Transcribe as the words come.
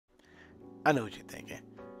I know what you're thinking.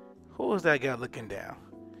 Who is that guy looking down?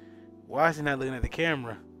 Why is he not looking at the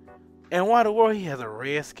camera? And why in the world he has a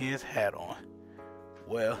Redskins hat on?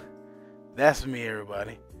 Well, that's me,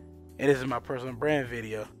 everybody. And this is my personal brand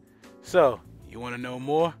video. So, you want to know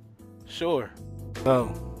more? Sure.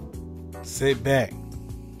 So, sit back,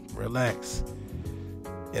 relax,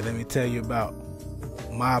 and let me tell you about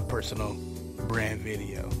my personal brand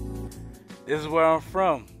video. This is where I'm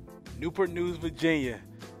from, Newport News, Virginia.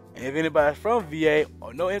 And if anybody's from VA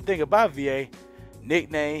or know anything about VA,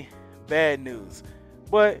 nickname Bad News.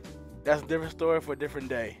 But that's a different story for a different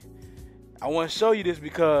day. I want to show you this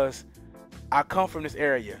because I come from this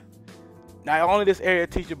area. Not only this area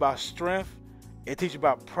teaches you about strength, it teaches you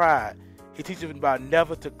about pride. It teaches you about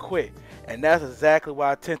never to quit. And that's exactly what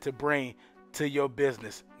I tend to bring to your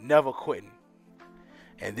business, never quitting.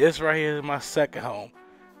 And this right here is my second home,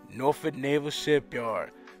 Norfolk Naval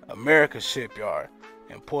Shipyard, America's Shipyard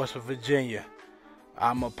in Portsmouth, Virginia.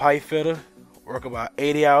 I'm a pipe fitter, work about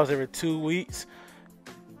 80 hours every 2 weeks,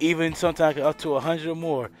 even sometimes up to 100 or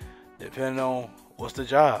more, depending on what's the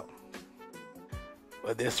job.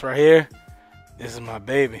 But this right here, this is my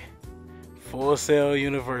baby, Full Sail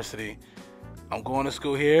University. I'm going to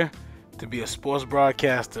school here to be a sports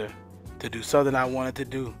broadcaster, to do something I wanted to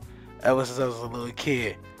do ever since I was a little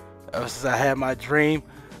kid. Ever since I had my dream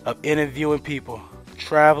of interviewing people,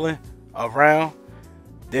 traveling around,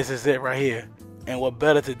 this is it right here. And what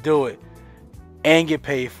better to do it and get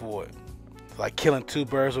paid for it? It's like killing two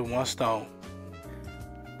birds with one stone.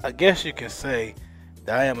 I guess you can say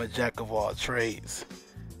that I am a jack of all trades.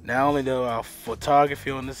 Not only do I have photography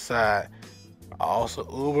on the side, I also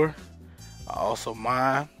Uber, I also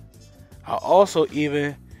mime, I also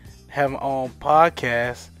even have my own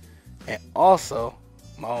podcast and also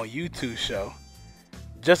my own YouTube show.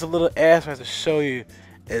 Just a little aspect to show you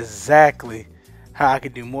exactly how I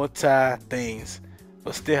can do multi things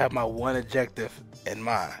but still have my one objective in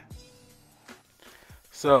mind.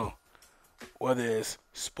 So, whether it's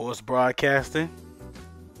sports broadcasting,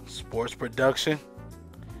 sports production,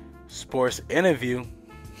 sports interview,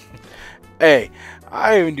 hey,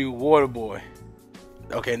 I even do water boy.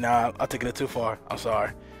 Okay, now I'm taking it too far. I'm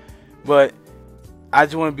sorry. But I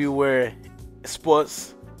just want to be where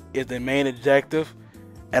sports is the main objective,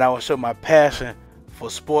 and I will show my passion for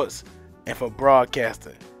sports and for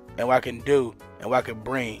broadcasting and what I can do and what I can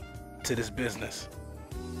bring to this business.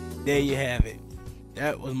 There you have it.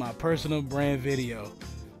 That was my personal brand video.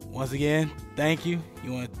 Once again, thank you.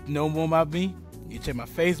 You want to know more about me? You can check my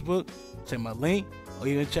Facebook, check my link, or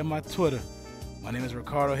even check my Twitter. My name is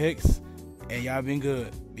Ricardo Hicks, and y'all been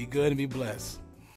good. Be good and be blessed.